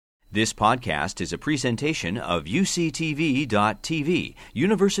This podcast is a presentation of UCTV.tv,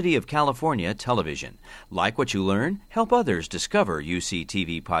 University of California Television. Like what you learn? Help others discover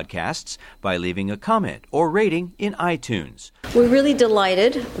UCTV podcasts by leaving a comment or rating in iTunes. We're really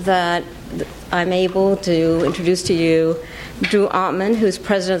delighted that I'm able to introduce to you Drew Altman, who's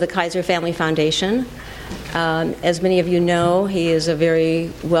president of the Kaiser Family Foundation. As many of you know, he is a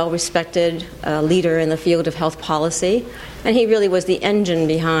very well-respected leader in the field of health policy, and he really was the engine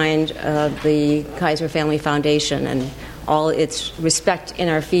behind the Kaiser Family Foundation and all its respect in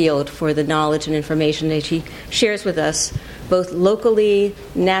our field for the knowledge and information that he shares with us, both locally,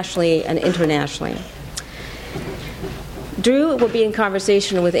 nationally, and internationally. Drew will be in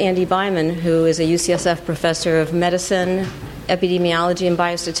conversation with Andy Byman, who is a UCSF professor of medicine, epidemiology and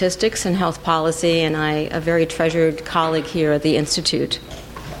biostatistics, and health policy, and a very treasured colleague here at the Institute.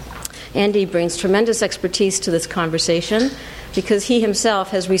 Andy brings tremendous expertise to this conversation because he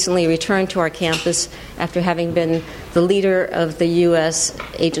himself has recently returned to our campus after having been the leader of the U.S.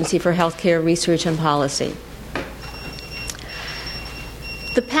 Agency for Healthcare Research and Policy.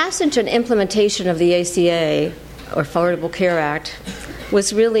 The passage and implementation of the ACA, or Affordable Care Act,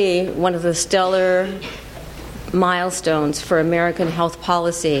 was really one of the stellar milestones for American health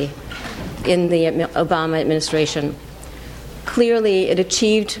policy in the Obama administration. Clearly, it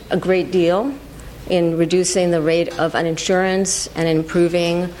achieved a great deal in reducing the rate of uninsurance and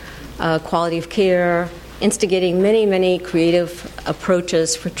improving quality of care, instigating many, many creative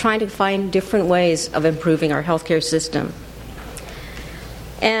approaches for trying to find different ways of improving our healthcare system.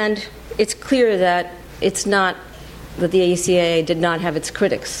 And it's clear that the ACA did not have its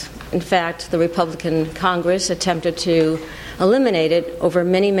critics. In fact, the Republican Congress attempted to eliminate it over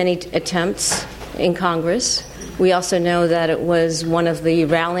many, many attempts in Congress. We also know that it was one of the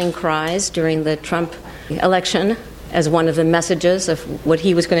rallying cries during the Trump election as one of the messages of what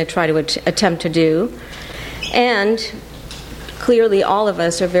he was going to try to attempt to do. And clearly all of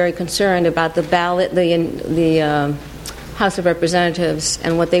us are very concerned about the ballot, the House of Representatives,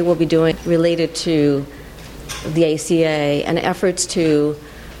 and what they will be doing related to the ACA and efforts to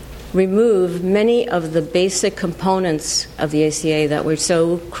remove many of the basic components of the ACA that were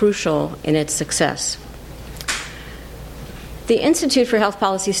so crucial in its success. The Institute for Health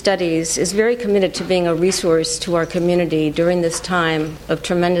Policy Studies is very committed to being a resource to our community during this time of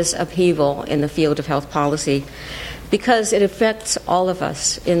tremendous upheaval in the field of health policy because it affects all of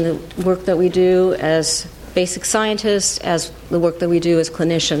us in the work that we do as basic scientists, as the work that we do as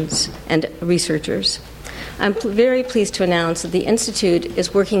clinicians and researchers. I'm very pleased to announce that the Institute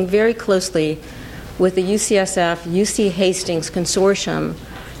is working very closely with the UCSF-UC Hastings Consortium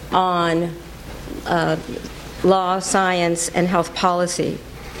on law, science, and health policy.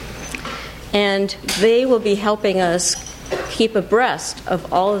 And they will be helping us keep abreast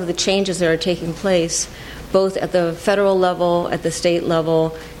of all of the changes that are taking place, both at the federal level, at the state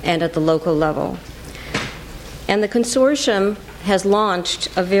level, and at the local level. And the consortium has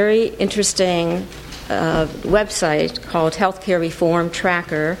launched a very interesting website called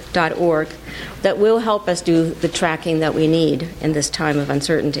healthcarereformtracker.org that will help us do the tracking that we need in this time of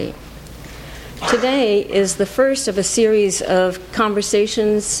uncertainty. Today is the first of a series of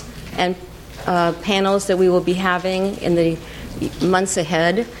conversations and panels that we will be having in the months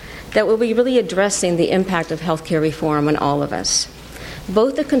ahead that will be really addressing the impact of healthcare reform on all of us.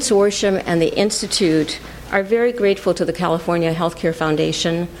 Both the consortium and the Institute are very grateful to the California Healthcare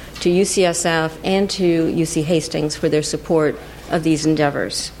Foundation, to UCSF, and to UC Hastings for their support of these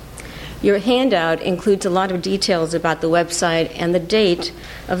endeavors. Your handout includes a lot of details about the website and the date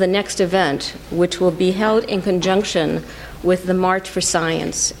of the next event, which will be held in conjunction with the March for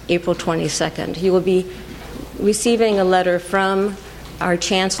Science, April 22nd. You will be receiving a letter from our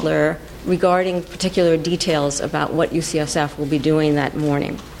chancellor regarding particular details about what UCSF will be doing that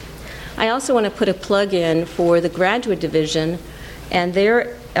morning. I also want to put a plug in for the graduate division and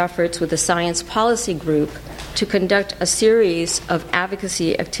their efforts with the Science Policy Group to conduct a series of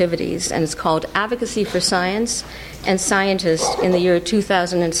advocacy activities, and it's called Advocacy for Science and Scientists in the year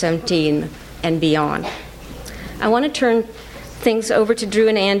 2017 and beyond. I want to turn things over to Drew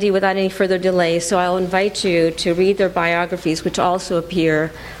and Andy without any further delay, so I'll invite you to read their biographies, which also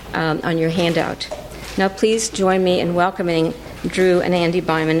appear on your handout. Now please join me in welcoming Drew and Andy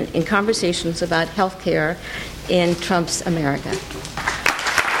Byman in conversations about healthcare in Trump's America.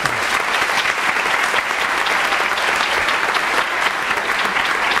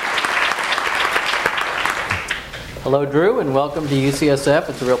 Hello, Drew, and welcome to UCSF.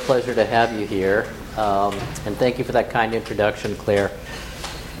 It's a real pleasure to have you here. And thank you for that kind introduction, Claire.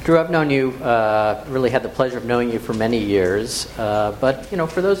 Drew, I've known you, really had the pleasure of knowing you for many years. But,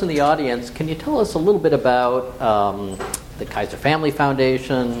 for those in the audience, can you tell us a little bit about the Kaiser Family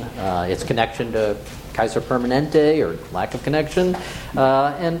Foundation, its connection to Kaiser Permanente or lack of connection,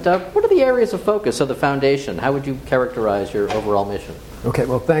 and what are the areas of focus of the foundation? How would you characterize your overall mission? Okay,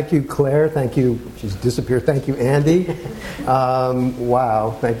 well, thank you, Claire. Thank you. She's disappeared. Thank you, Andy.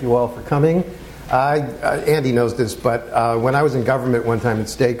 Wow, thank you all for coming. Andy knows this, but when I was in government one time, in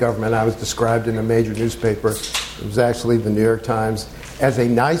state government, I was described in a major newspaper, it was actually the New York Times, as a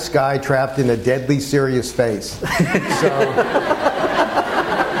nice guy trapped in a deadly serious face.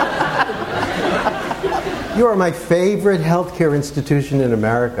 You are my favorite healthcare institution in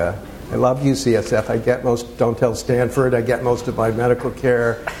America. I love UCSF. I get most, don't tell Stanford, I get most of my medical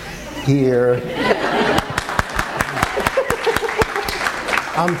care here.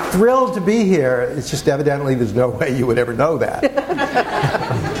 I'm thrilled to be here. It's just evidently there's no way you would ever know that.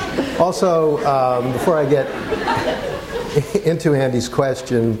 Also, before I get into Andy's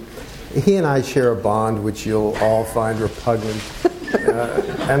question, he and I share a bond which you'll all find repugnant.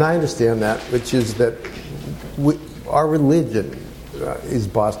 And I understand that, which is that our religion is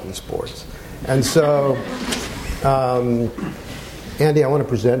Boston sports. And so, Andy, I want to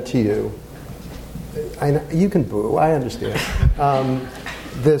present to you, you can boo, I understand,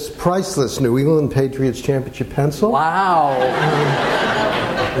 this priceless New England Patriots championship pencil. Wow.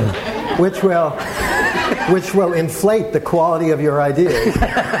 Which will inflate the quality of your ideas.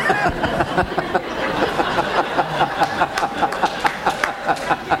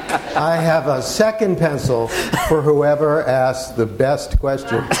 I have a second pencil for whoever asks the best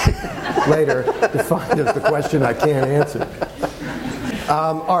question later, defined as the question I can't answer.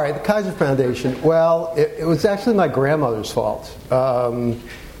 All right, the Kaiser Foundation. Well, it was actually my grandmother's fault.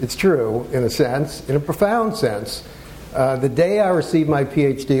 It's true, in a sense, in a profound sense. The day I received my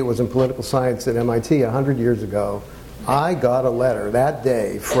PhD, it was in political science at MIT 100 years ago. I got a letter that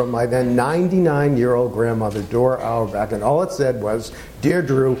day from my then 99-year-old grandmother, Dora Auerbach, and all it said was, "Dear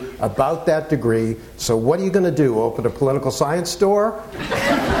Drew, about that degree, so what are you going to do, open a political science store?"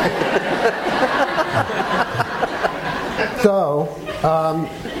 So,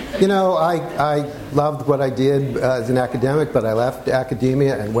 I loved what I did as an academic, but I left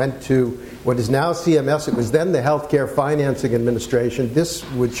academia and went to what is now CMS. It was then the Healthcare Financing Administration. This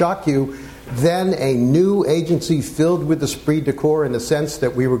would shock you. Then a new agency filled with esprit de corps in the sense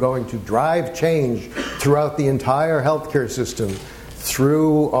that we were going to drive change throughout the entire healthcare system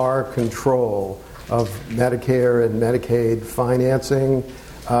through our control of Medicare and Medicaid financing.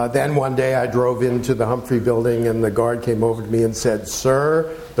 Then one day I drove into the Humphrey building and the guard came over to me and said, "Sir,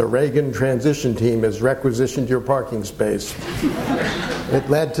 the Reagan transition team has requisitioned your parking space." It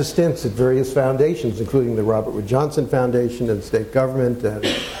led to stints at various foundations, including the Robert Wood Johnson Foundation and state government, and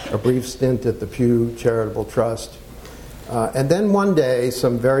a brief stint at the Pew Charitable Trust. And then one day,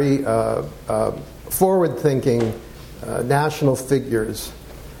 some very forward-thinking national figures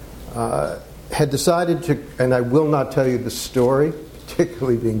had decided to, and I will not tell you the story,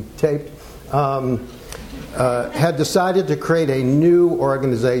 particularly being taped, had decided to create a new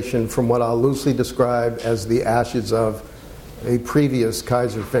organization from what I'll loosely describe as the ashes of a previous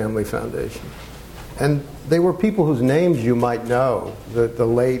Kaiser Family Foundation. And they were people whose names you might know, the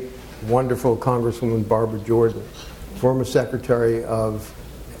late, wonderful Congresswoman Barbara Jordan, former secretary of,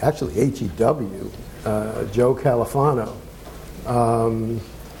 actually, HEW, Joe Califano, a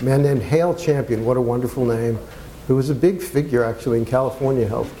man named Hale Champion, what a wonderful name, who was a big figure, actually, in California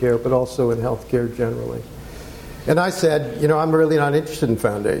healthcare, but also in healthcare generally. And I said, I'm really not interested in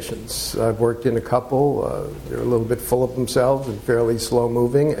foundations. I've worked in a couple. They're a little bit full of themselves and fairly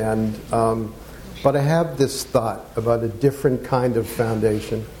slow-moving. But I have this thought about a different kind of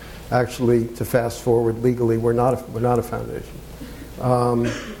foundation. Actually, to fast forward legally, we're not a foundation,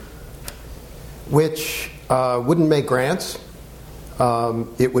 which wouldn't make grants.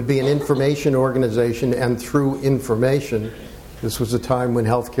 It would be an information organization, and through information, this was a time when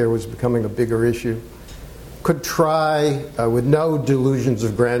healthcare was becoming a bigger issue, could try, with no delusions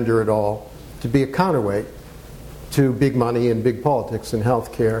of grandeur at all, to be a counterweight to big money and big politics in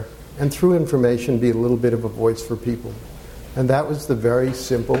healthcare, and through information be a little bit of a voice for people. And that was the very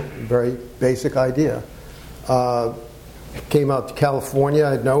simple, very basic idea. Came out to California.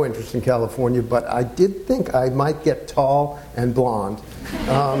 I had no interest in California, but I did think I might get tall and blonde.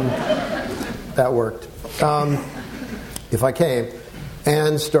 That worked. If I came.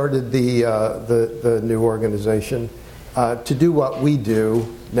 And started the new organization to do what we do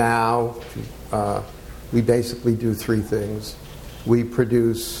now. We basically do three things. We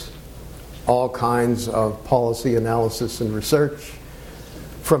produce all kinds of policy analysis and research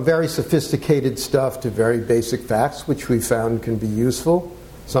from very sophisticated stuff to very basic facts, which we found can be useful.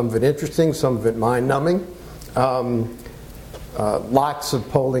 Some of it interesting, some of it mind-numbing. Lots of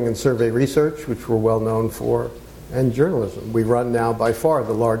polling and survey research, which we're well known for, and journalism. We run now by far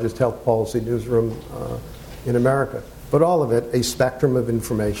the largest health policy newsroom in America. But all of it a spectrum of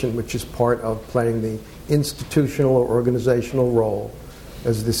information, which is part of playing the institutional or organizational role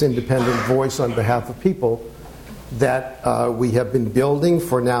as this independent voice on behalf of people that we have been building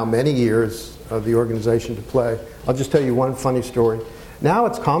for now many years, the organization to play. I'll just tell you one funny story. Now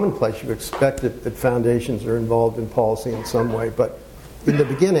it's commonplace. You expect that foundations are involved in policy in some way, but in the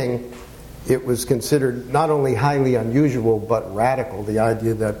beginning it was considered not only highly unusual but radical, the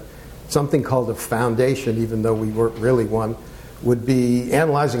idea that something called a foundation, even though we weren't really one, would be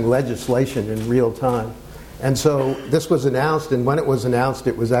analyzing legislation in real time. And so this was announced, and when it was announced,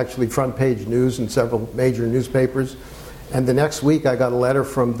 it was actually front page news in several major newspapers. And the next week I got a letter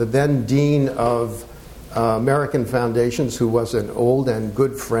from the then dean of American Foundations, who was an old and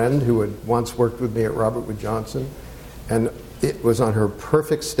good friend who had once worked with me at Robert Wood Johnson. And it was on her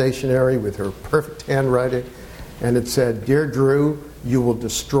perfect stationery with her perfect handwriting. And it said, "Dear Drew, you will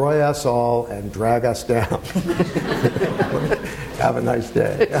destroy us all and drag us down." Have a nice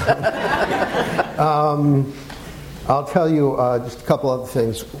day. I'll tell you just a couple other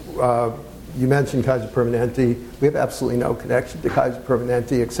things. You mentioned Kaiser Permanente. We have absolutely no connection to Kaiser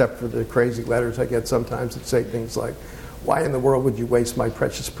Permanente except for the crazy letters I get sometimes that say things like, "Why in the world would you waste my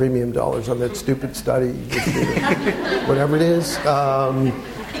precious premium dollars on that stupid study?" Whatever it is.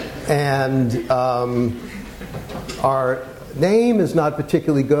 Our name is not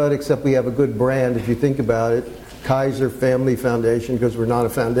particularly good, except we have a good brand if you think about it. Kaiser Family Foundation, because we're not a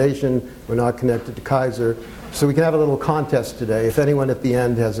foundation, we're not connected to Kaiser. So we can have a little contest today. If anyone at the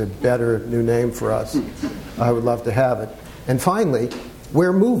end has a better new name for us, I would love to have it. And finally,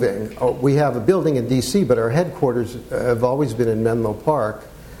 we're moving. We have a building in D.C., but our headquarters have always been in Menlo Park,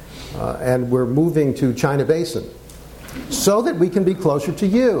 and we're moving to China Basin so that we can be closer to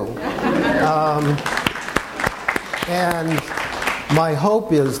you. And my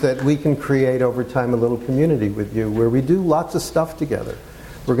hope is that we can create over time a little community with you where we do lots of stuff together.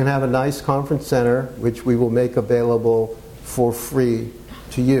 We're going to have a nice conference center, which we will make available for free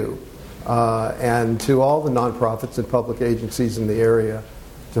to you and to all the nonprofits and public agencies in the area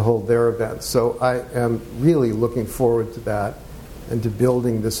to hold their events. So I am really looking forward to that and to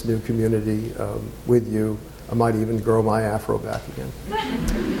building this new community with you. I might even grow my afro back again.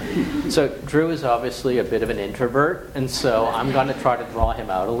 So Drew is obviously a bit of an introvert, and so I'm going to try to draw him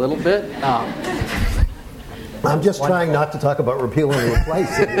out a little bit. I'm just trying not to talk about repeal and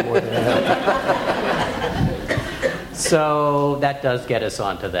replace anymore than I have. So that does get us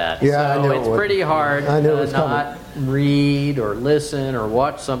onto that. Yeah, so I know it's pretty hard to not read or listen or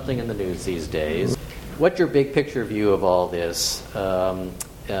watch something in the news these days. What's your big picture view of all this?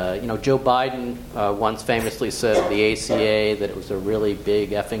 Joe Biden once famously said of the ACA that it was a really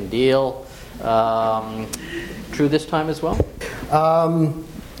big effing deal. True this time as well?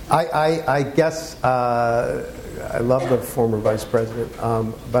 I guess I love the former vice president,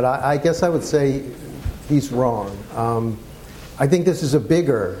 but I guess I would say he's wrong. I think this is a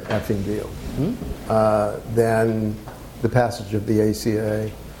bigger effing deal than the passage of the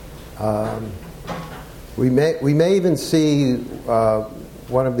ACA. We may even see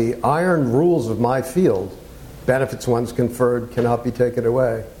one of the iron rules of my field: benefits once conferred cannot be taken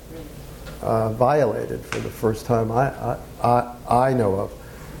away, violated for the first time I know of.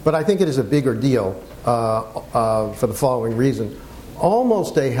 But I think it is a bigger deal for the following reason.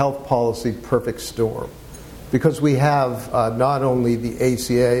 Almost a health policy perfect storm, because we have not only the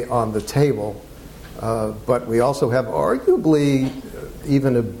ACA on the table, but we also have arguably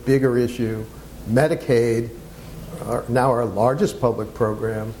even a bigger issue, Medicaid, now our largest public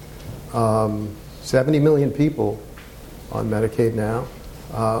program, 70 million people on Medicaid now,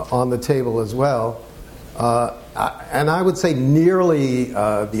 on the table as well. And I would say nearly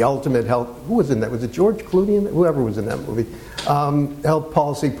the ultimate health. Who was in that? Was it George Clooney? Whoever was in that movie. Health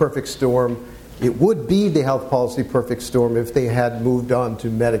policy perfect storm. It would be the health policy perfect storm if they had moved on to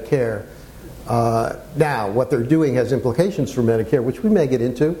Medicare. Now, what they're doing has implications for Medicare, which we may get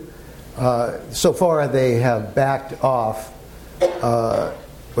into. So far, they have backed off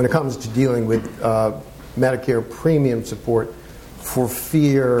when it comes to dealing with Medicare premium support for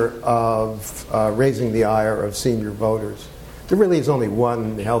fear of raising the ire of senior voters. There really is only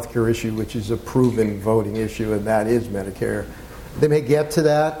one healthcare issue which is a proven voting issue, and that is Medicare. They may get to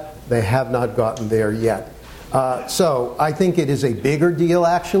that. They have not gotten there yet. So I think it is a bigger deal,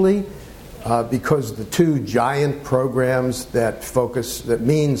 actually, because the two giant programs that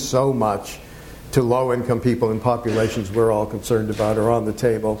mean so much to low-income people and populations we're all concerned about are on the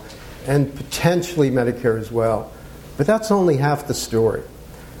table, and potentially Medicare as well. But that's only half the story.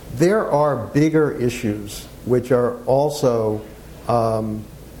 There are bigger issues which are also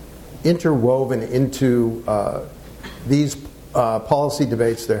interwoven into these policy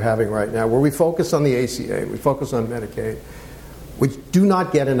debates they're having right now, where we focus on the ACA, we focus on Medicaid, which do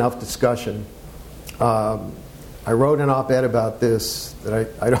not get enough discussion. I wrote an op-ed about this that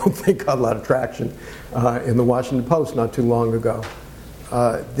I don't think got a lot of traction in the Washington Post not too long ago,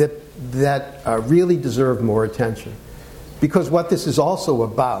 that really deserve more attention. Because what this is also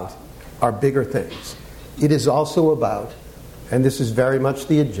about are bigger things. It is also about, and this is very much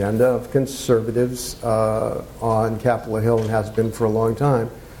the agenda of conservatives on Capitol Hill and has been for a long time,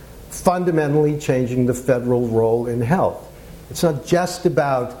 fundamentally changing the federal role in health. It's not just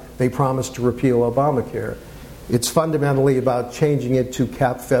about they promised to repeal Obamacare. It's fundamentally about changing it to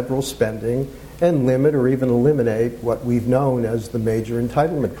cap federal spending and limit or even eliminate what we've known as the major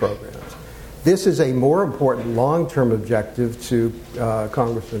entitlement programs. This is a more important long-term objective to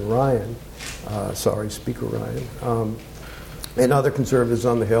Congressman Ryan, Speaker Ryan, and other conservatives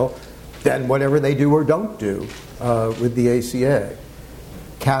on the Hill than whatever they do or don't do with the ACA.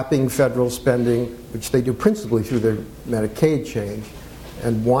 Capping federal spending, which they do principally through their Medicaid change,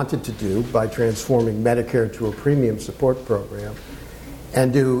 and wanted to do by transforming Medicare to a premium support program,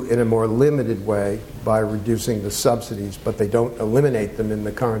 and do in a more limited way by reducing the subsidies, but they don't eliminate them in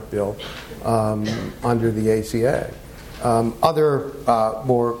the current bill under the ACA. Other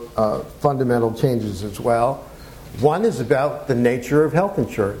more fundamental changes as well. One is about the nature of health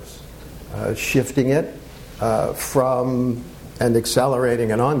insurance, shifting it from and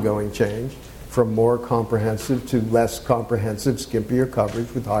accelerating an ongoing change from more comprehensive to less comprehensive, skimpier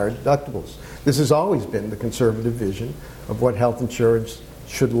coverage with higher deductibles. This has always been the conservative vision of what health insurance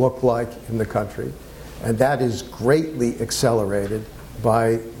should look like in the country, and that is greatly accelerated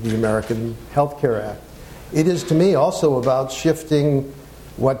by the American Health Care Act. It is, to me, also about shifting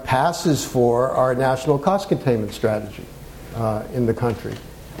what passes for our national cost containment strategy in the country.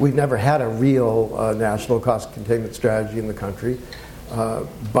 We've never had a real national cost containment strategy in the country,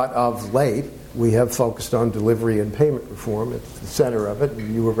 but of late we have focused on delivery and payment reform. It's the center of it,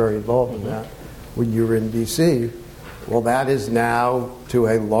 and you were very involved in that when you were in D.C. Well, that is now, to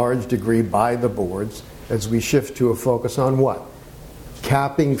a large degree, by the boards as we shift to a focus on what?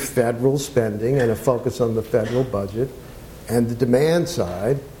 Capping federal spending and a focus on the federal budget, and the demand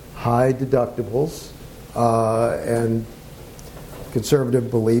side, high deductibles, and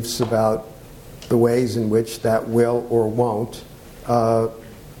conservative beliefs about the ways in which that will or won't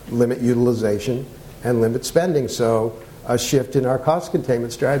limit utilization and limit spending. So a shift in our cost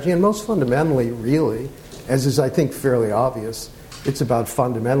containment strategy, and most fundamentally, really, as is, I think, fairly obvious, it's about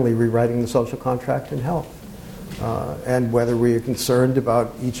fundamentally rewriting the social contract in health. And whether we are concerned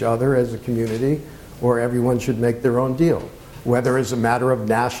about each other as a community or everyone should make their own deal. Whether as a matter of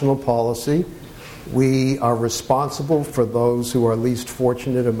national policy, we are responsible for those who are least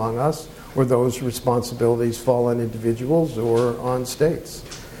fortunate among us, or those responsibilities fall on individuals or on states.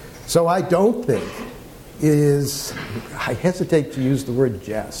 So I don't think it is, I hesitate to use the word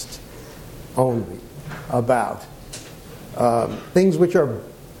jest only, about things which are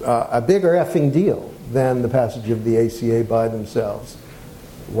a bigger effing deal than the passage of the ACA by themselves.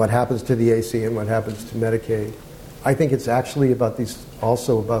 What happens to the ACA and what happens to Medicaid. I think it's actually about these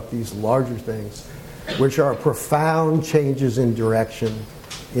larger things, which are profound changes in direction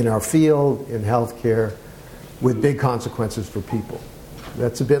in our field, in healthcare, with big consequences for people.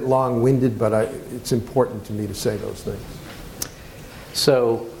 That's a bit long-winded, but it's important to me to say those things.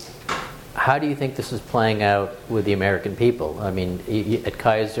 So, how do you think this is playing out with the American people? I mean, at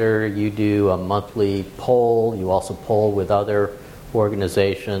Kaiser, you do a monthly poll. You also poll with other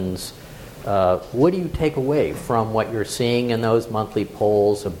organizations. What do you take away from what you're seeing in those monthly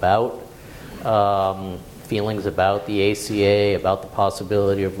polls about feelings about the ACA, about the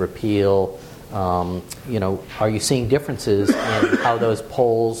possibility of repeal? Are you seeing differences in how those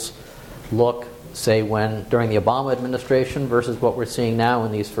polls look, say, during the Obama administration versus what we're seeing now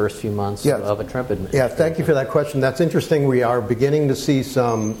in these first few months of a Trump administration? Yeah, thank you for that question. That's interesting. We are beginning to see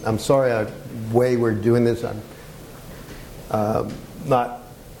some, I'm sorry, the way we're doing this, I'm not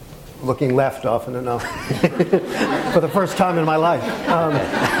looking left often enough for the first time in my life.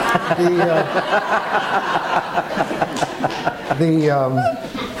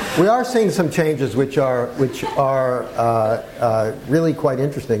 We are seeing some changes which are really quite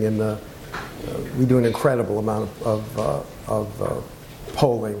interesting. We do an incredible amount of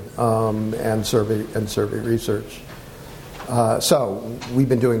polling and survey research. So we've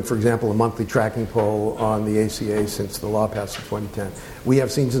been doing, for example, a monthly tracking poll on the ACA since the law passed in 2010. We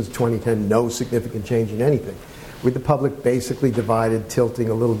have seen since 2010 no significant change in anything, with the public basically divided, tilting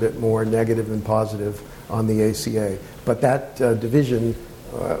a little bit more negative than positive on the ACA. But that division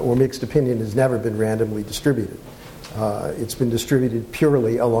or mixed opinion has never been randomly distributed. It's been distributed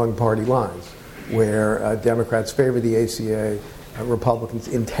purely along party lines, where Democrats favor the ACA, Republicans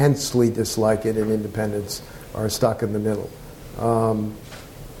intensely dislike it, and independents are stuck in the middle.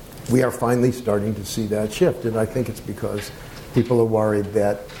 We are finally starting to see that shift, and I think it's because people are worried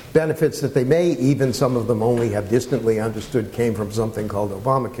that benefits that they may, even some of them only have distantly understood came from something called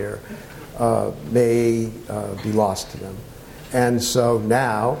Obamacare, may be lost to them. And so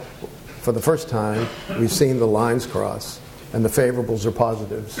now, for the first time, we've seen the lines cross, and the favorables or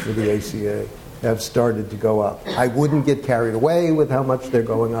positives for the ACA have started to go up. I wouldn't get carried away with how much they're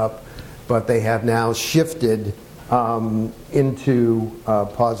going up, but they have now shifted into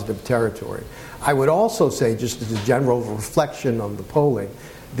positive territory. I would also say, just as a general reflection on the polling,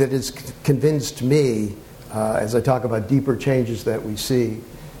 that has convinced me, as I talk about deeper changes that we see,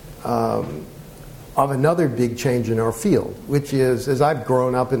 of another big change in our field, which is, as I've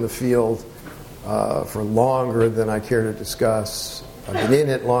grown up in the field for longer than I care to discuss, I've been in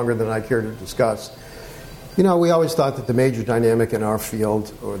it longer than I care to discuss. You know, we always thought that the major dynamic in our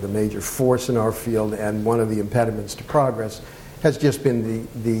field, or the major force in our field, and one of the impediments to progress, has just been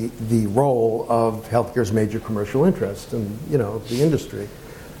the role of healthcare's major commercial interests and, you know, the industry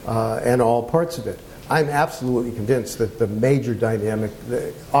and all parts of it. I'm absolutely convinced that the major dynamic,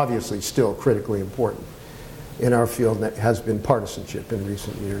 obviously still critically important in our field, has been partisanship in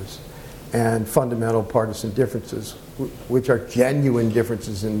recent years, and fundamental partisan differences, which are genuine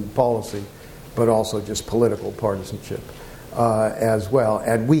differences in policy, but also just political partisanship as well.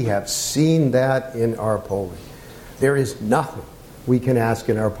 And we have seen that in our polling. There is nothing we can ask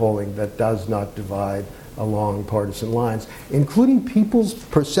in our polling that does not divide along partisan lines, including people's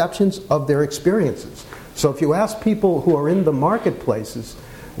perceptions of their experiences. So if you ask people who are in the marketplaces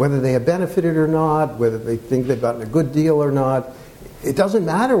whether they have benefited or not, whether they think they've gotten a good deal or not, it doesn't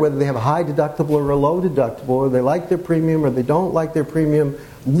matter whether they have a high deductible or a low deductible, or they like their premium or they don't like their premium.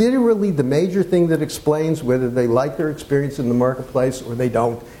 Literally, the major thing that explains whether they like their experience in the marketplace or they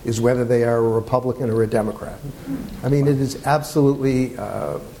don't is whether they are a Republican or a Democrat. I mean, it is absolutely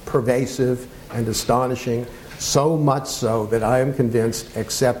pervasive and astonishing, so much so that I am convinced,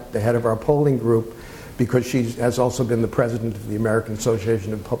 except the head of our polling group, because she has also been the president of the American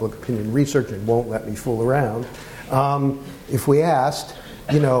Association of Public Opinion Research and won't let me fool around. If we asked,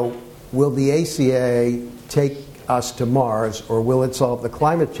 you know, will the ACA take us to Mars, or will it solve the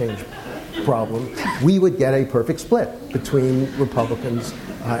climate change problem, we would get a perfect split between Republicans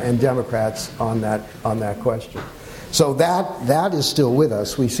and Democrats on that question. So that is still with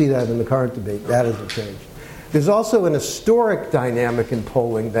us. We see that in the current debate. That hasn't changed. There's also an historic dynamic in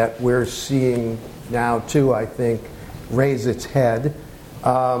polling that we're seeing now, too, I think, raise its head,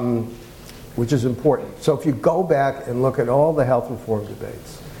 which is important. So if you go back and look at all the health reform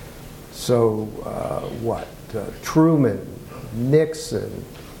debates, so Truman, Nixon,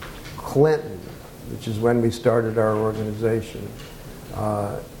 Clinton, which is when we started our organization,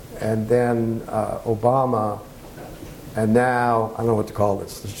 and then Obama, and now, I don't know what to call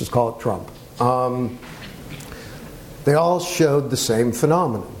this, let's just call it Trump. They all showed the same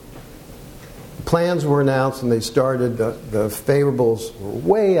phenomenon. Plans were announced and they started, the favorables were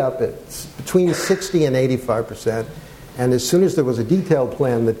way up at between 60 and 85%. And as soon as there was a detailed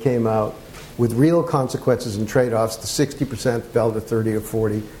plan that came out with real consequences and trade-offs, the 60% fell to 30 or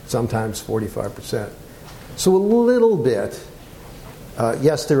 40, sometimes 45%. So a little bit,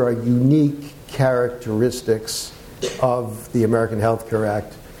 yes, there are unique characteristics of the American Health Care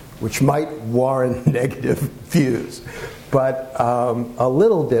Act which might warrant negative views. But a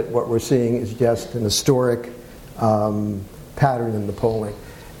little bit what we're seeing is just an historic pattern in the polling.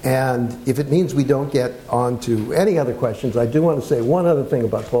 And if it means we don't get on to any other questions, I do want to say one other thing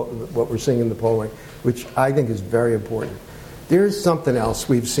about what we're seeing in the polling, which I think is very important. There is something else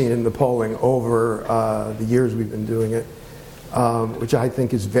we've seen in the polling over the years we've been doing it, which I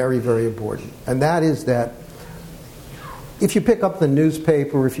think is very, very important. And that is that if you pick up the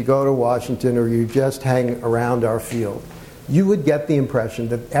newspaper, if you go to Washington, or you just hang around our field, you would get the impression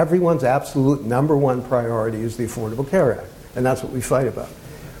that everyone's absolute number one priority is the Affordable Care Act. And that's what we fight about.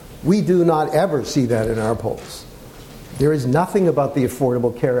 We do not ever see that in our polls. There is nothing about the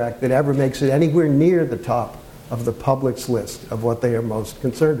Affordable Care Act that ever makes it anywhere near the top of the public's list of what they are most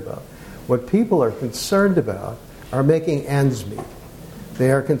concerned about. What people are concerned about are making ends meet.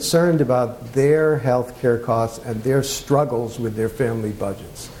 They are concerned about their health care costs and their struggles with their family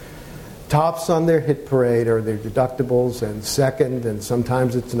budgets. Tops on their hit parade are their deductibles, and second, and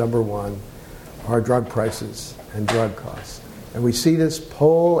sometimes it's number one, are drug prices and drug costs. And we see this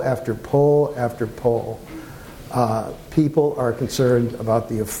poll after poll after poll. People are concerned about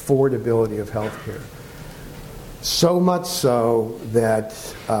the affordability of health care. So much so that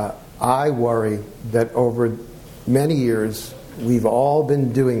I worry that over many years, we've all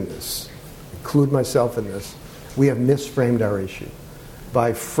been doing this, include myself in this. We have misframed our issue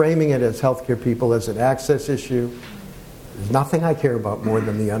by framing it as healthcare people as an access issue. There's nothing I care about more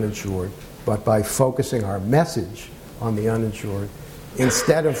than the uninsured, but by focusing our message on the uninsured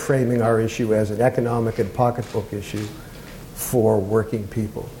instead of framing our issue as an economic and pocketbook issue for working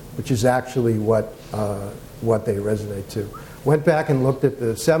people, which is actually what they resonate to. Went back and looked at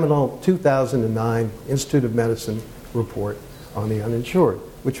the seminal 2009 Institute of Medicine report on the uninsured,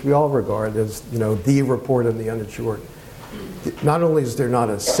 which we all regard as, the report on the uninsured. Not only is there not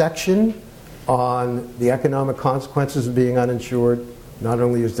a section on the economic consequences of being uninsured, not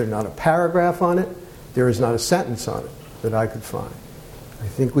only is there not a paragraph on it, there is not a sentence on it that I could find. I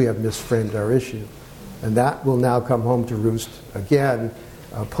think we have misframed our issue. And that will now come home to roost again,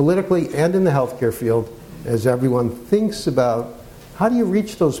 politically and in the healthcare field, as everyone thinks about how do you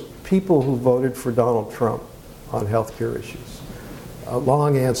reach those people who voted for Donald Trump on healthcare issues. A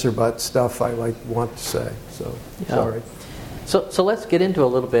long answer, but stuff I want to say. So, sorry. So let's get into a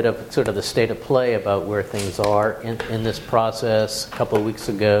little bit of sort of the state of play about where things are in this process. A couple of weeks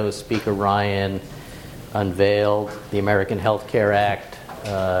ago, Speaker Ryan unveiled the American Health Care Act,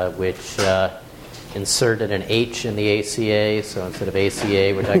 which inserted an H in the ACA. So instead of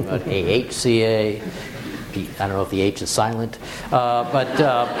ACA, we're talking about AHCA. I don't know if the H is silent, but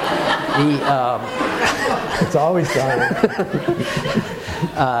it's always silent.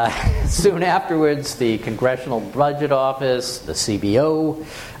 Soon afterwards, the Congressional Budget Office, the CBO,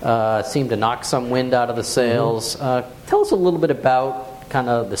 seemed to knock some wind out of the sails. Tell us a little bit about kind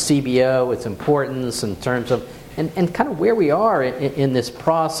of the CBO, its importance in terms of, and kind of where we are in this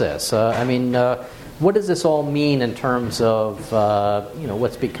process. What does this all mean in terms of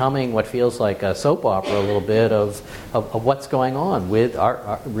what's becoming what feels like a soap opera a little bit of what's going on with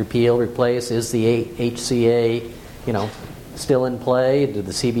our repeal, replace? Is the HCA still in play? Did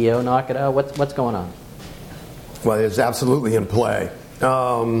the CBO knock it out? What's going on? Well, it's absolutely in play.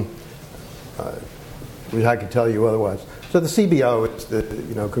 I could tell you otherwise. So the CBO is the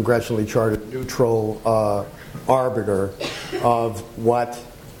congressionally chartered neutral arbiter of what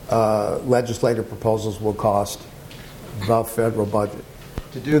legislative proposals will cost the federal budget.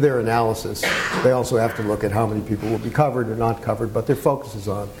 To do their analysis, they also have to look at how many people will be covered or not covered, but their focus is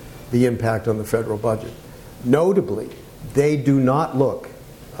on the impact on the federal budget. Notably, they do not look,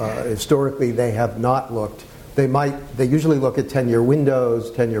 historically they have not looked, they usually look at 10-year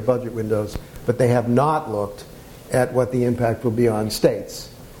windows, 10-year budget windows, but they have not looked at what the impact will be on states.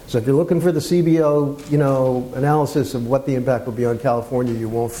 So if you're looking for the CBO, analysis of what the impact will be on California, you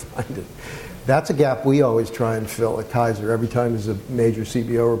won't find it. That's a gap we always try and fill at Kaiser. Every time there's a major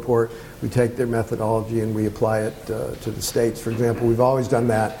CBO report, we take their methodology and we apply it to the states. For example, we've always done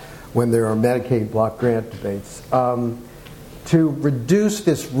that when there are Medicaid block grant debates. To reduce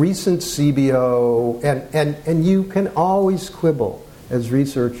this recent CBO, and you can always quibble as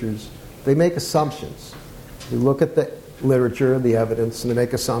researchers. They make assumptions. You look at the literature, the evidence, and they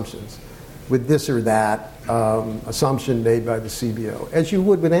make assumptions with this or that assumption made by the CBO, as you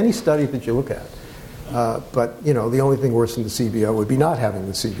would with any study that you look at. But the only thing worse than the CBO would be not having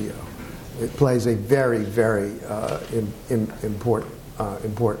the CBO. It plays a very, very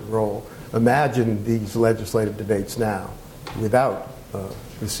important role. Imagine these legislative debates now without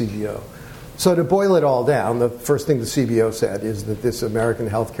the CBO. So to boil it all down, the first thing the CBO said is that this American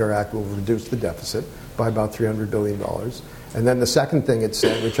Health Care Act will reduce the deficit by about $300 billion. And then the second thing it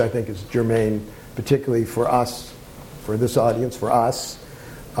said, which I think is germane particularly for us, for this audience, for us,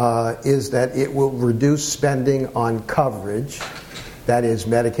 is that it will reduce spending on coverage, that is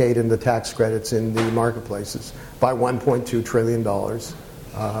Medicaid and the tax credits in the marketplaces, by $1.2 trillion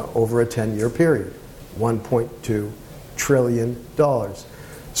over a 10-year period. $1.2 trillion.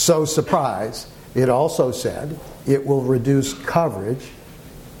 So surprise, it also said it will reduce coverage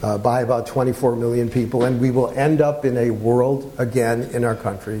by about 24 million people, and we will end up in a world again in our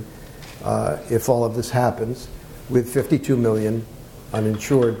country, if all of this happens, with 52 million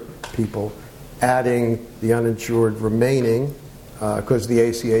uninsured people, adding the uninsured remaining, because the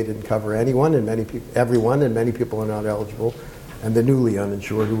ACA didn't cover anyone and everyone, and many people are not eligible, and the newly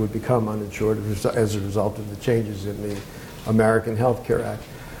uninsured who would become uninsured as a result of the changes in the American Health Care Act.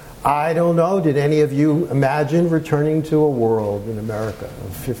 I don't know, did any of you imagine returning to a world in America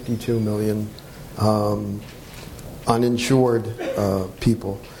of 52 million uninsured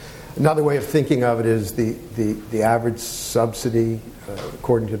people? Another way of thinking of it is the average subsidy,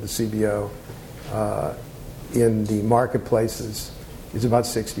 according to the CBO, in the marketplaces is about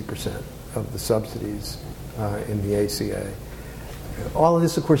 60% of the subsidies in the ACA. All of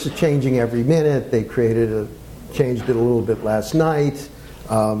this, of course, is changing every minute. They changed it a little bit last night.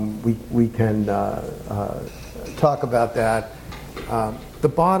 We can talk about that. The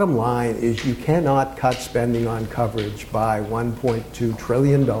bottom line is you cannot cut spending on coverage by $1.2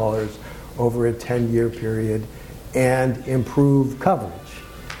 trillion over a 10-year period and improve coverage.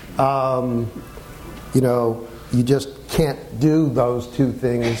 You just can't do those two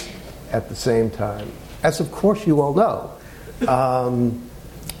things at the same time, as of course you all know.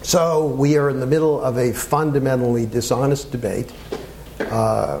 So we are in the middle of a fundamentally dishonest debate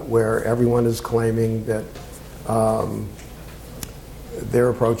where everyone is claiming that their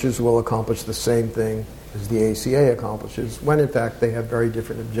approaches will accomplish the same thing as the ACA accomplishes, when in fact they have very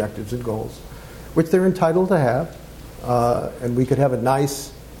different objectives and goals, which they're entitled to have. And we could have a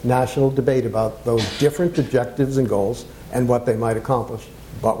nice national debate about those different objectives and goals and what they might accomplish,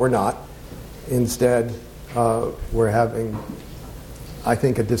 but we're not. Instead, we're having, I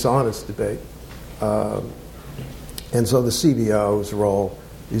think, a dishonest debate. And so the CBO's role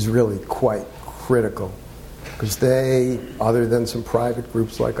is really quite critical, because they, other than some private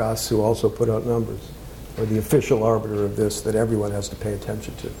groups like us who also put out numbers, are the official arbiter of this that everyone has to pay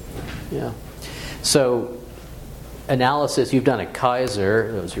attention to. Yeah. So, analysis you've done at Kaiser,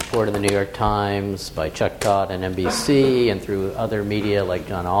 it was reported in the New York Times by Chuck Todd and NBC and through other media like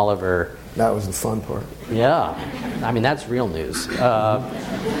John Oliver. That was the fun part. Yeah. I mean, that's real news.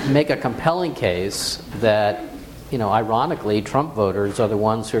 Make a compelling case that, ironically, Trump voters are the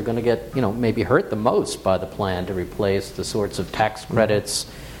ones who are going to get, maybe hurt the most by the plan to replace the sorts of tax credits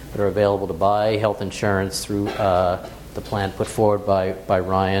that are available to buy health insurance through the plan put forward by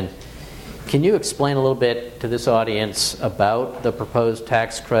Ryan. Can you explain a little bit to this audience about the proposed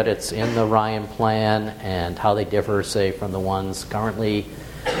tax credits in the Ryan plan and how they differ, say, from the ones currently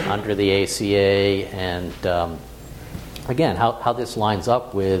under the ACA, and again, how this lines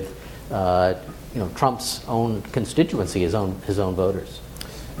up with Trump's own constituency, his own voters?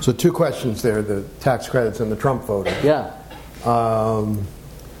 So two questions there: the tax credits and the Trump voters. Yeah.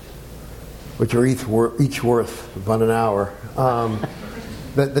 Which are each worth about an hour.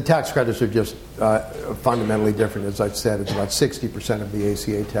 The tax credits are just fundamentally different. As I've said, it's about 60% of the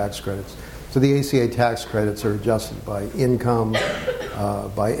ACA tax credits. So the ACA tax credits are adjusted by income,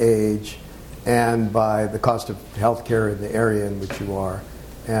 by age, and by the cost of health care in the area in which you are.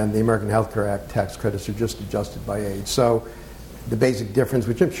 And the American Health Care Act tax credits are just adjusted by age. So the basic difference,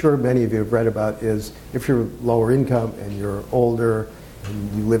 which I'm sure many of you have read about, is if you're lower income and you're older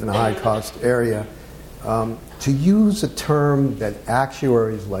and you live in a high-cost area, to use a term that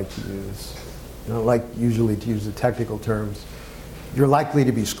actuaries like to use, like usually to use the technical terms, you're likely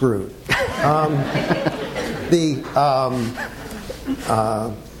to be screwed.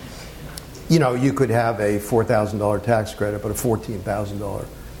 You could have a $4,000 tax credit, but a $14,000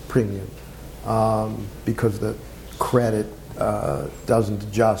 premium, because the credit doesn't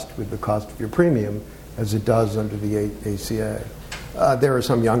adjust with the cost of your premium as it does under the ACA. There are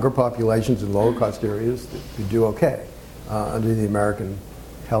some younger populations in lower cost areas that do okay under the American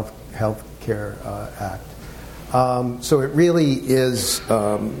Health Care Act. So it really is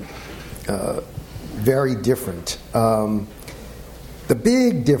very different. The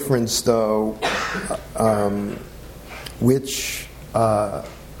big difference, though, which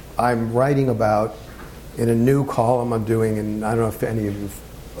I'm writing about in a new column I'm doing, and I don't know if any of you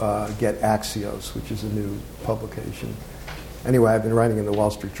get Axios, which is a new publication. Anyway, I've been writing in the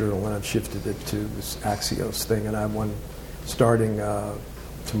Wall Street Journal, and I've shifted it to this Axios thing, and I have one starting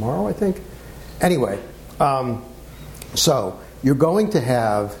tomorrow, I think. Anyway, so you're going to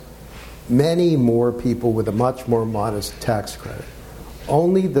have many more people with a much more modest tax credit.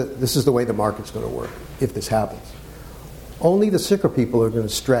 This is the way the market's going to work, if this happens. Only the sicker people are going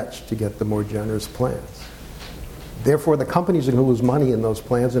to stretch to get the more generous plans. Therefore, the companies are going to lose money in those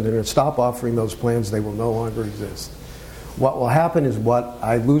plans, and they're going to stop offering those plans. They will no longer exist. What will happen is what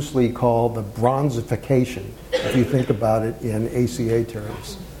I loosely call the bronzification, if you think about it in ACA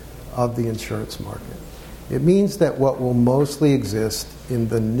terms, of the insurance market. It means that what will mostly exist in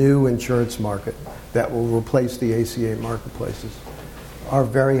the new insurance market that will replace the ACA marketplaces are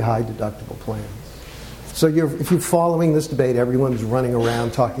very high deductible plans. So if you're following this debate, everyone's running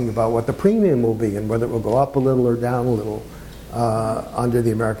around talking about what the premium will be and whether it will go up a little or down a little under the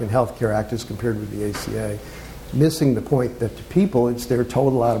American Health Care Act as compared with the ACA, missing the point that to people it's their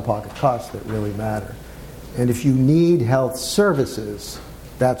total out-of-pocket costs that really matter. And if you need health services,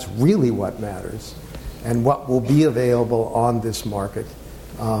 that's really what matters. And what will be available on this market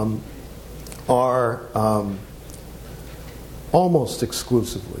are almost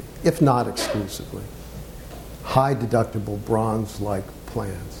exclusively, if not exclusively, high deductible bronze-like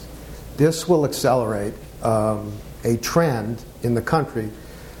plans. This will accelerate a trend in the country,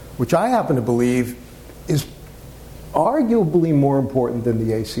 which I happen to believe is arguably more important than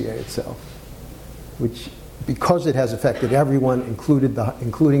the ACA itself, which, because it has affected everyone, including the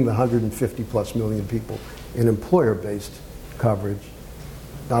 150 plus million people in employer-based coverage,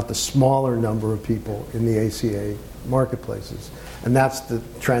 not the smaller number of people in the ACA marketplaces. And that's the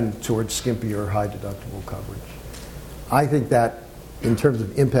trend towards skimpier high deductible coverage. I think that in terms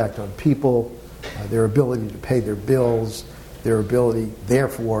of impact on people, their ability to pay their bills, their ability,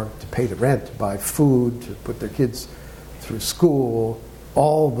 therefore, to pay the rent, to buy food, to put their kids through school,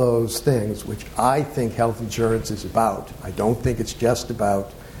 all those things, which I think health insurance is about. I don't think it's just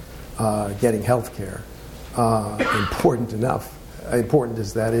about getting health care, important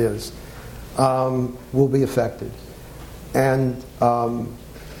as that is, will be affected. And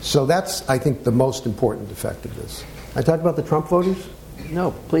so that's, I think, the most important effect of this. I talked about the Trump voters?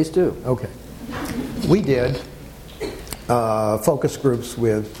 No, please do. Okay. We did focus groups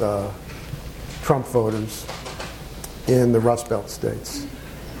with Trump voters in the Rust Belt states.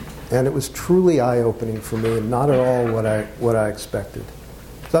 And it was truly eye-opening for me and not at all what I expected.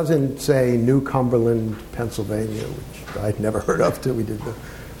 So I was in, say, New Cumberland, Pennsylvania, which I'd never heard of till we did the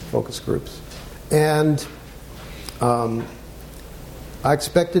focus groups. And I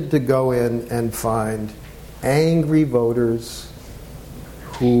expected to go in and find angry voters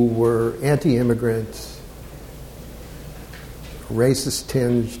who were anti-immigrant, racist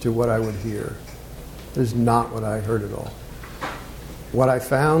tinge to what I would hear. There's not what I heard at all. What I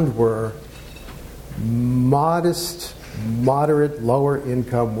found were modest, moderate, lower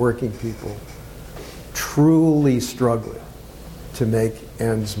income working people truly struggling to make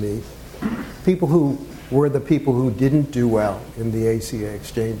ends meet. People who were the people who didn't do well in the ACA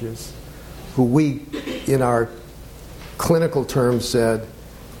exchanges, who we, in our clinical terms, said,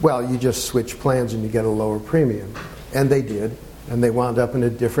 well, you just switch plans and you get a lower premium. And they did. And they wound up in a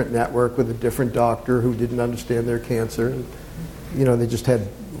different network with a different doctor who didn't understand their cancer. And, you know, they just had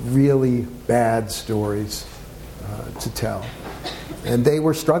really bad stories to tell. And they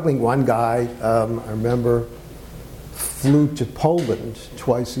were struggling. One guy, I remember, flew to Poland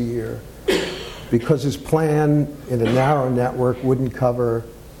twice a year because his plan in a narrow network wouldn't cover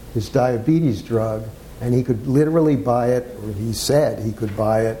his diabetes drug, and he could literally buy it, or he said he could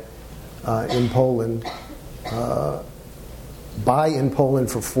buy it in Poland. Buy in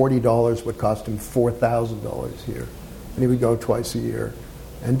Poland for $40 would cost him $4,000 here. And he would go twice a year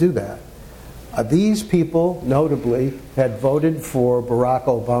and do that. These people, notably, had voted for Barack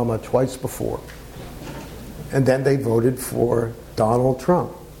Obama twice before. And then they voted for Donald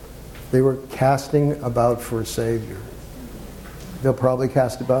Trump. They were casting about for a savior. They'll probably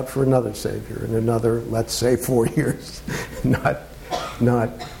cast about for another savior in another, let's say, 4 years, not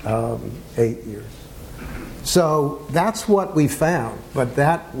 8 years. So that's what we found, but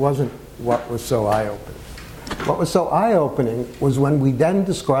that wasn't what was so eye-opening. What was so eye-opening was when we then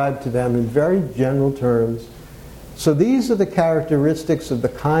described to them in very general terms, so these are the characteristics of the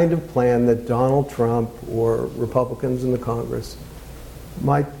kind of plan that Donald Trump or Republicans in the Congress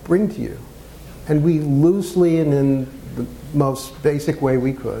might bring to you. And we loosely and in the most basic way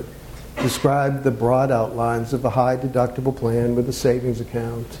we could described the broad outlines of a high deductible plan with a savings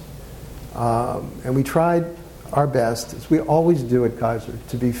account. And we tried our best, as we always do at Kaiser,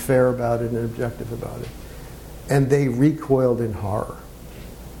 to be fair about it and objective about it. And they recoiled in horror.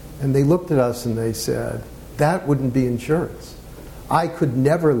 And they looked at us and they said, that wouldn't be insurance. I could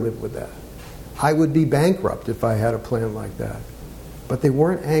never live with that. I would be bankrupt if I had a plan like that. But they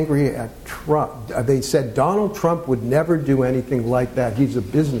weren't angry at Trump. They said Donald Trump would never do anything like that. He's a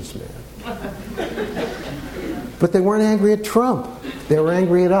businessman. But they weren't angry at Trump. They were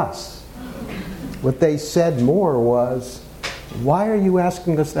angry at us. What they said more was, why are you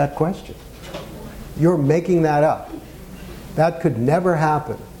asking us that question? You're making that up. That could never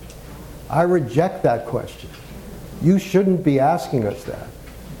happen. I reject that question. You shouldn't be asking us that.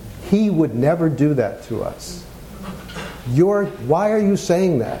 He would never do that to us. Why are you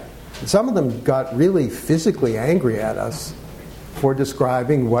saying that? And some of them got really physically angry at us for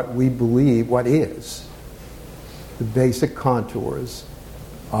describing what we believe, what is the basic contours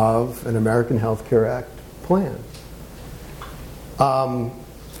of an American Health Care Act plan.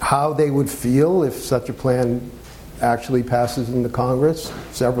 How they would feel if such a plan actually passes in the Congress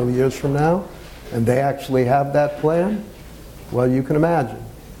several years from now, and they actually have that plan, well, you can imagine.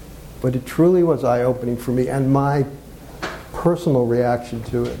 But it truly was eye-opening for me, and my personal reaction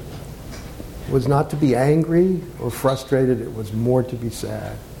to it was not to be angry or frustrated, it was more to be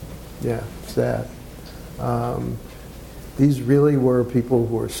sad. Yeah, sad. These really were people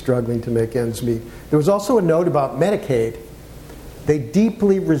who were struggling to make ends meet. There was also a note about Medicaid. They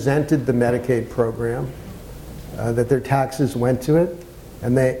deeply resented the Medicaid program, that their taxes went to it,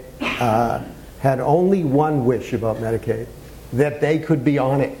 and they had only one wish about Medicaid, that they could be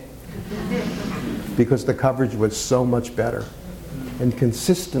on it, because the coverage was so much better. And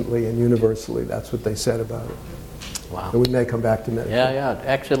consistently and universally, that's what they said about it. Wow. And we may come back to Medicaid. Yeah.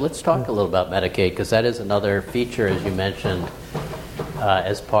 Actually, let's talk a little about Medicaid, because that is another feature, as you mentioned,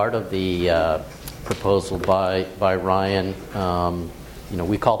 as part of the proposal by Ryan.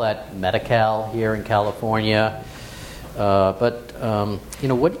 We call that Medi-Cal here in California. But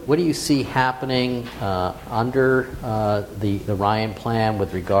what do you see happening under the Ryan plan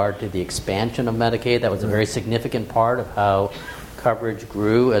with regard to the expansion of Medicaid? That was a very significant part of how coverage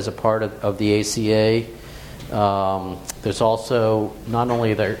grew as a part of the ACA. There's also, not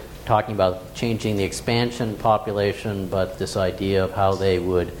only they're talking about changing the expansion population, but this idea of how they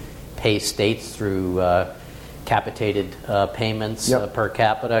would pay states through capitated payments per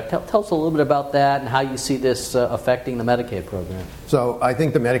capita. Tell us a little bit about that and how you see this affecting the Medicaid program. So I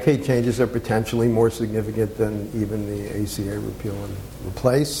think the Medicaid changes are potentially more significant than even the ACA repeal and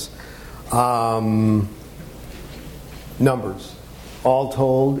replace. Numbers. All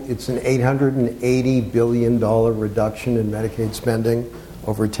told, it's an $880 billion reduction in Medicaid spending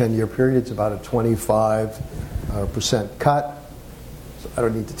over a 10-year period. It's about a 25% cut. I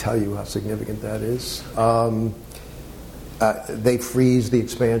don't need to tell you how significant that is. They freeze the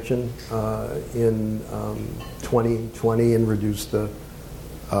expansion in 2020 and reduce the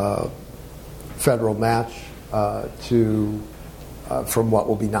federal match from what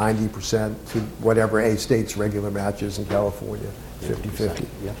will be 90% to whatever a state's regular match is in California, 50-50.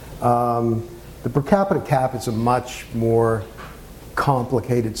 Yeah. The per capita cap is a much more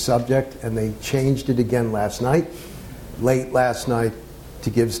complicated subject, and they changed it again late last night, to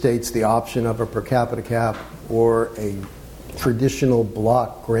give states the option of a per capita cap or a traditional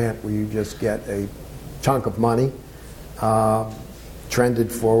block grant where you just get a chunk of money,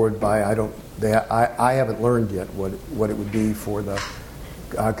 trended forward by, I haven't learned yet what it would be for the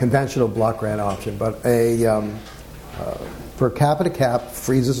conventional block grant option, but a per capita cap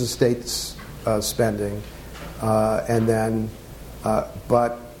freezes a state's spending, and then,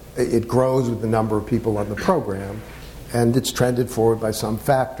 but it grows with the number of people on the program. And it's trended forward by some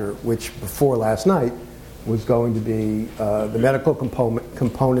factor, which before last night was going to be the medical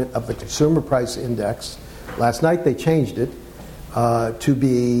component of the Consumer Price Index. Last night they changed it to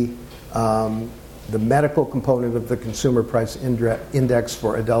be the medical component of the Consumer Price Index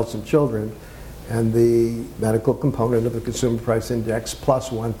for adults and children, and the medical component of the Consumer Price Index plus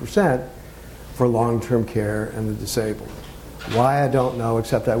 1% for long-term care and the disabled. Why, I don't know,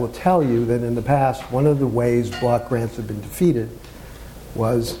 except I will tell you that in the past, one of the ways block grants have been defeated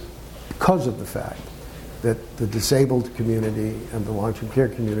was because of the fact that the disabled community and the long-term care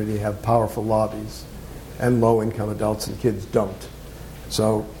community have powerful lobbies, and low-income adults and kids don't.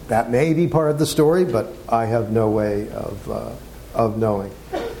 So that may be part of the story, but I have no way of knowing.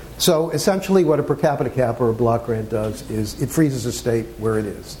 So essentially what a per capita cap or a block grant does is it freezes a state where it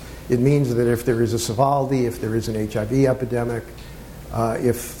is. It means that if there is a Sovaldi, if there is an HIV epidemic,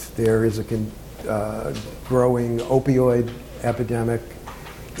 if there is a growing opioid epidemic,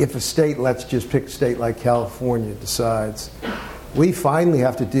 if a state, let's just pick a state like California, decides we finally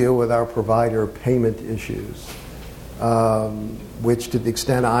have to deal with our provider payment issues, which to the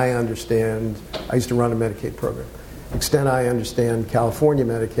extent I understand, I used to run a Medicaid program, to the extent I understand California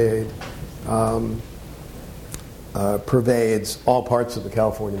Medicaid pervades all parts of the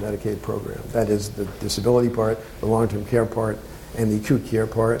California Medicaid program. That is the disability part, the long-term care part, and the acute care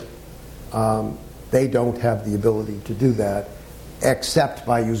part. They don't have the ability to do that except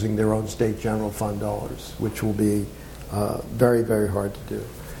by using their own state general fund dollars, which will be very, very hard to do.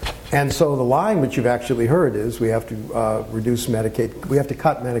 And so the line which you've actually heard is we have to reduce Medicaid, we have to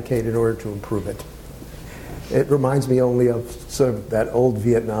cut Medicaid in order to improve it. It reminds me only of sort of that old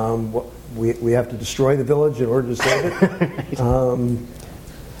Vietnam, we have to destroy the village in order to save it.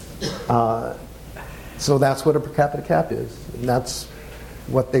 So that's what a per capita cap is, and that's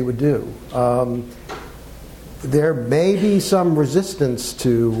what they would do. There may be some resistance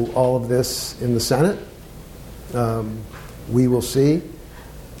to all of this in the Senate. We will see.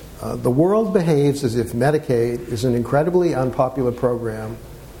 The world behaves as if Medicaid is an incredibly unpopular program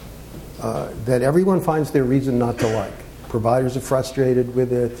that everyone finds their reason not to like. Providers are frustrated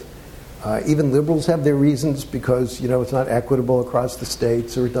with it. Even liberals have their reasons because, it's not equitable across the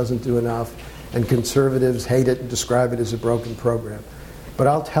states or it doesn't do enough. And conservatives hate it and describe it as a broken program. But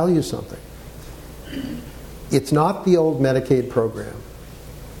I'll tell you something. It's not the old Medicaid program.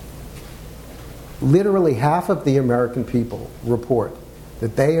 Literally half of the American people report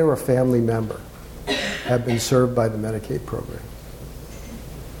that they or a family member have been served by the Medicaid program.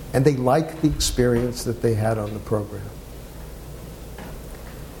 And they like the experience that they had on the program.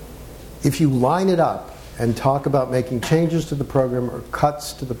 If you line it up and talk about making changes to the program or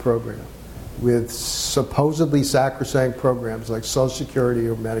cuts to the program with supposedly sacrosanct programs like Social Security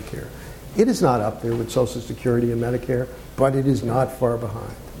or Medicare, it is not up there with Social Security and Medicare, but it is not far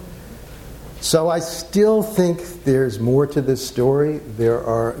behind. So I still think there's more to this story.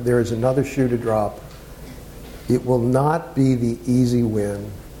 There is another shoe to drop. It will not be the easy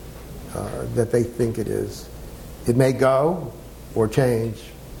win that they think it is. It may go or change,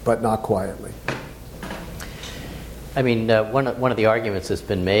 but not quietly. I mean, one of the arguments that's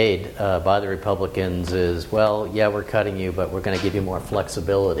been made by the Republicans is, well, yeah, we're cutting you, but we're going to give you more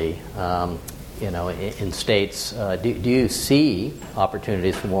flexibility. In states, do you see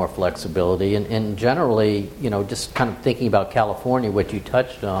opportunities for more flexibility? And generally, just kind of thinking about California, what you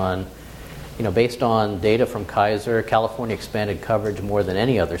touched on, based on data from Kaiser, California expanded coverage more than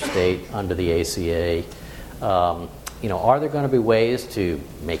any other state under the ACA. Are there going to be ways to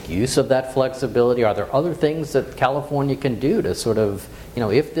make use of that flexibility? Are there other things that California can do to sort of,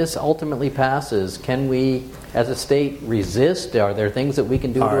 if this ultimately passes, can we, as a state, resist? Are there things that we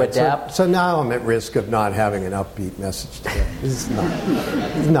can do to adapt? So now I'm at risk of not having an upbeat message today. This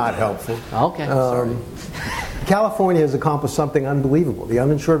is not helpful. Okay, sorry. California has accomplished something unbelievable. The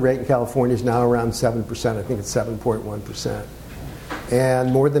uninsured rate in California is now around 7%. I think it's 7.1%.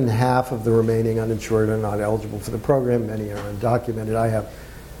 And more than half of the remaining uninsured are not eligible for the program. Many are undocumented. I have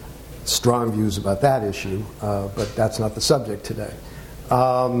strong views about that issue, but that's not the subject today.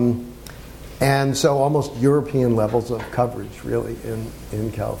 And so almost European levels of coverage, really,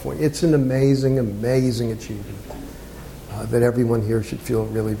 in California. It's an amazing, amazing achievement that everyone here should feel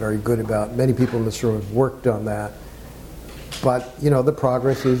really very good about. Many people in this room have worked on that. But, the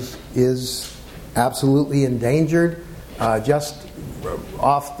progress is absolutely endangered. Just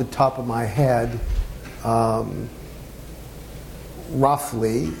off the top of my head,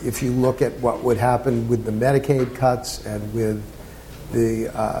 roughly, if you look at what would happen with the Medicaid cuts and with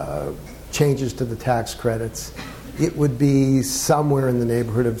the changes to the tax credits, it would be somewhere in the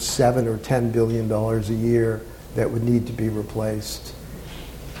neighborhood of $7 or $10 billion a year that would need to be replaced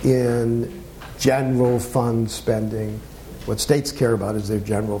in general fund spending. What states care about is their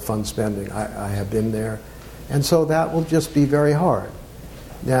general fund spending. I have been there. And so that will just be very hard.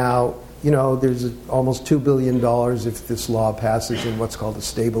 Now, there's almost $2 billion if this law passes in what's called a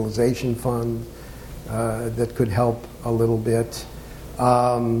stabilization fund that could help a little bit.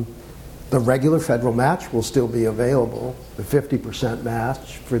 The regular federal match will still be available, the 50%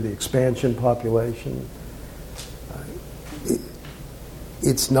 match for the expansion population.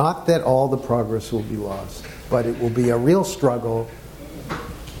 It's not that all the progress will be lost, but it will be a real struggle.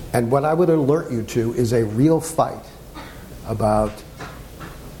 And what I would alert you to is a real fight about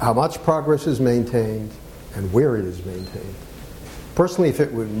how much progress is maintained and where it is maintained. Personally, if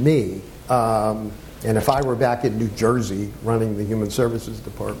it were me, and if I were back in New Jersey running the Human Services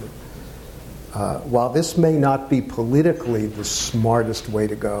Department, while this may not be politically the smartest way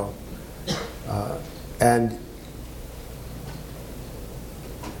to go, and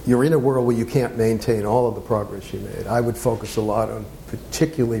you're in a world where you can't maintain all of the progress you made, I would focus a lot on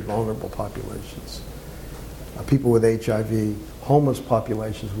particularly vulnerable populations. People with HIV, homeless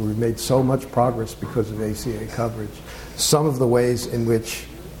populations, where we've made so much progress because of ACA coverage. Some of the ways in which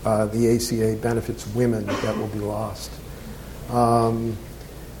the ACA benefits women, that will be lost.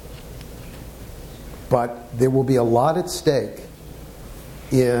 But there will be a lot at stake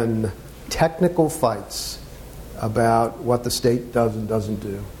in technical fights about what the state does and doesn't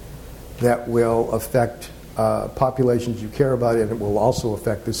do that will affect populations you care about, and it will also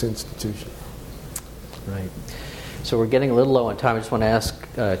affect this institution. Right. So we're getting a little low on time. I just want to ask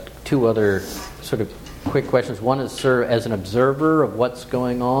two other sort of quick questions. One is, sir, as an observer of what's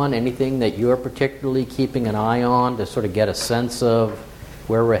going on, anything that you're particularly keeping an eye on to sort of get a sense of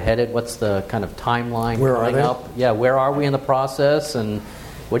where we're headed? What's the kind of timeline coming up? Yeah, where are we in the process, and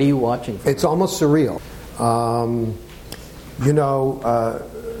what are you watching for? It's almost surreal.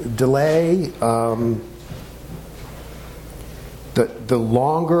 Delay, the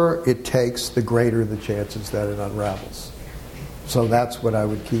longer it takes, the greater the chances that it unravels. So that's what I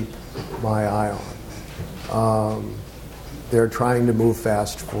would keep my eye on. They're trying to move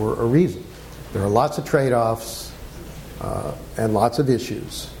fast for a reason. There are lots of trade-offs and lots of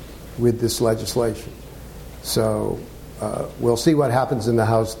issues with this legislation. So we'll see what happens in the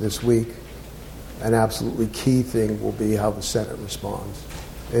House this week. An absolutely key thing will be how the Senate responds,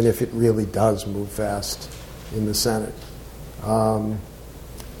 and if it really does move fast in the Senate. A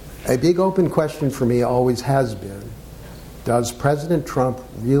big open question for me always has been, does President Trump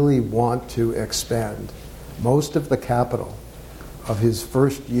really want to expend most of the capital of his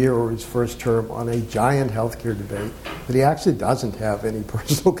first year or his first term on a giant healthcare debate that he actually doesn't have any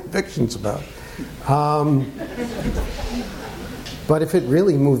personal convictions about? But if it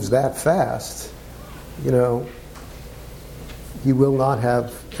really moves that fast, he will not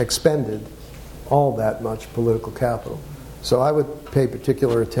have expended all that much political capital. So I would pay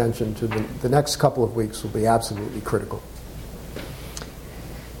particular attention to the next couple of weeks will be absolutely critical.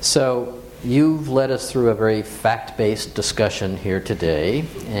 So you've led us through a very fact-based discussion here today,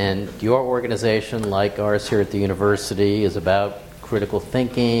 and your organization, like ours here at the university, is about critical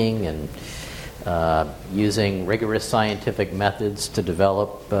thinking and using rigorous scientific methods to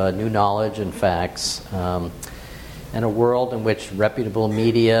develop new knowledge and facts. In a world in which reputable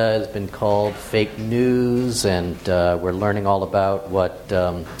media has been called fake news, and we're learning all about what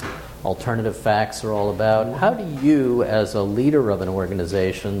alternative facts are all about, how do you, as a leader of an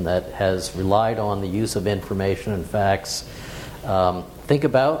organization that has relied on the use of information and facts, think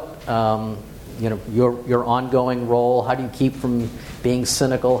about your ongoing role? How do you keep from being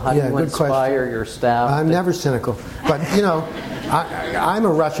cynical? How do you inspire your staff? I'm never cynical, but I'm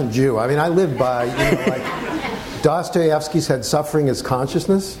a Russian Jew. I mean, I live by like Dostoevsky said, suffering is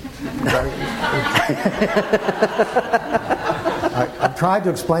consciousness. I've tried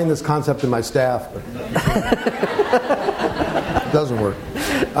to explain this concept to my staff, but it doesn't work.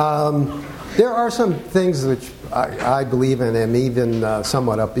 There are some things which I believe in and am even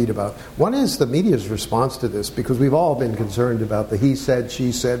somewhat upbeat about. One is the media's response to this, because we've all been concerned about the he said,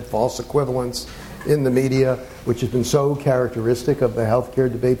 she said, false equivalence in the media, which has been so characteristic of the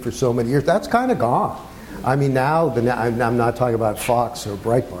healthcare debate for so many years. That's kind of gone. I mean, now, I'm not talking about Fox or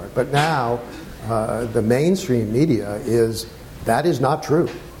Breitbart, but now the mainstream media that is not true.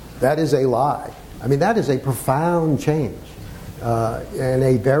 That is a lie. I mean, that is a profound change and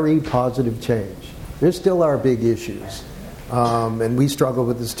a very positive change. There still are big issues, and we struggle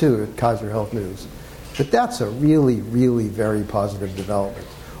with this too at Kaiser Health News. But that's a really, really very positive development.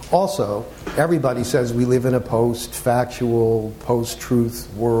 Also, everybody says we live in a post-factual,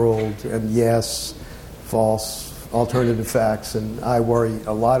 post-truth world, and yes, false alternative facts, and I worry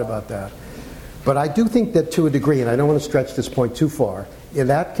a lot about that. But I do think that to a degree, and I don't want to stretch this point too far,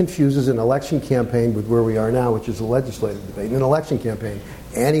 that confuses an election campaign with where we are now, which is a legislative debate. In an election campaign,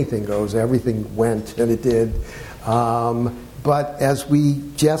 anything goes, everything went, and it did. But as we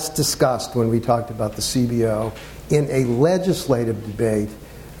just discussed when we talked about the CBO, in a legislative debate,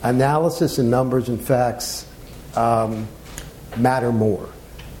 analysis and numbers and facts matter more.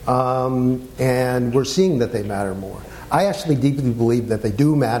 And we're seeing that they matter more. I actually deeply believe that they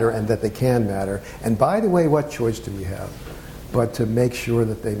do matter and that they can matter. And by the way, what choice do we have but to make sure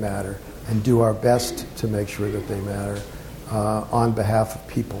that they matter and do our best to make sure that they matter on behalf of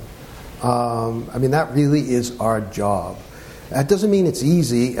people? I mean, that really is our job. That doesn't mean it's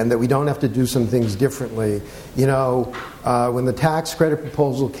easy and that we don't have to do some things differently. When the tax credit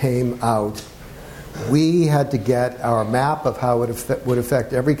proposal came out, we had to get our map of how it would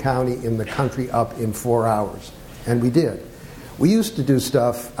affect every county in the country up in 4 hours. And we did. We used to do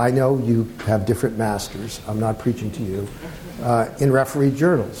stuff, I know you have different masters, I'm not preaching to you, in referee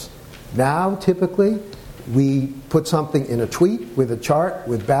journals. Now, typically, we put something in a tweet with a chart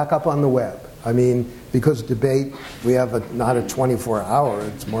with backup on the web. I mean, because debate, we have not a 24-hour,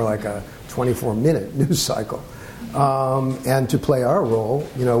 it's more like a 24-minute news cycle. And to play our role,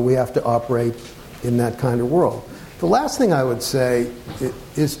 we have to operate in that kind of world. The last thing I would say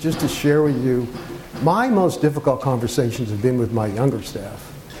is just to share with you, my most difficult conversations have been with my younger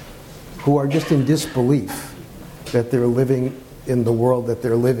staff, who are just in disbelief that they're living in the world that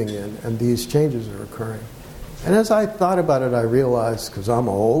they're living in, and these changes are occurring. And as I thought about it, I realized, because I'm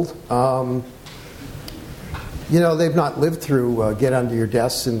old, they've not lived through get under your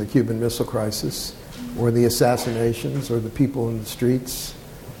desks in the Cuban Missile Crisis, or the assassinations, or the people in the streets,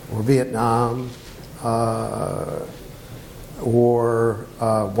 or Vietnam, or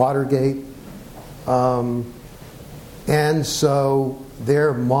Watergate. And so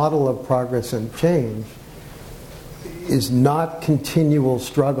their model of progress and change is not continual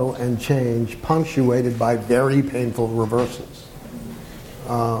struggle and change punctuated by very painful reversals.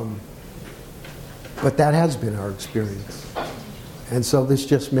 But that has been our experience. And so this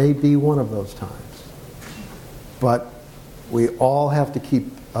just may be one of those times. But we all have to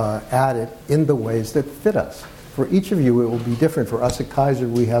keep at it in the ways that fit us. For each of you, it will be different. For us at Kaiser,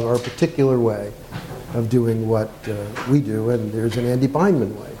 we have our particular way of doing what we do, and there's an Andy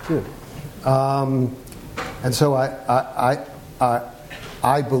Beinman way, too. And so I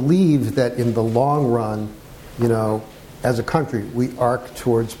believe that in the long run, you know, as a country, we arc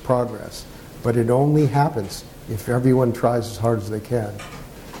towards progress. But it only happens if everyone tries as hard as they can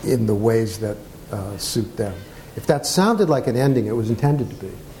in the ways that suit them. If that sounded like an ending, it was intended to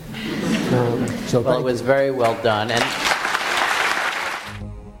be. Well, it was very well done. And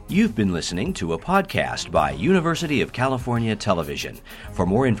You've been listening to a podcast by University of California Television. For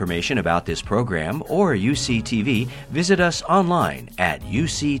more information about this program or UCTV, visit us online at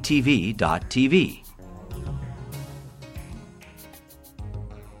uctv.tv.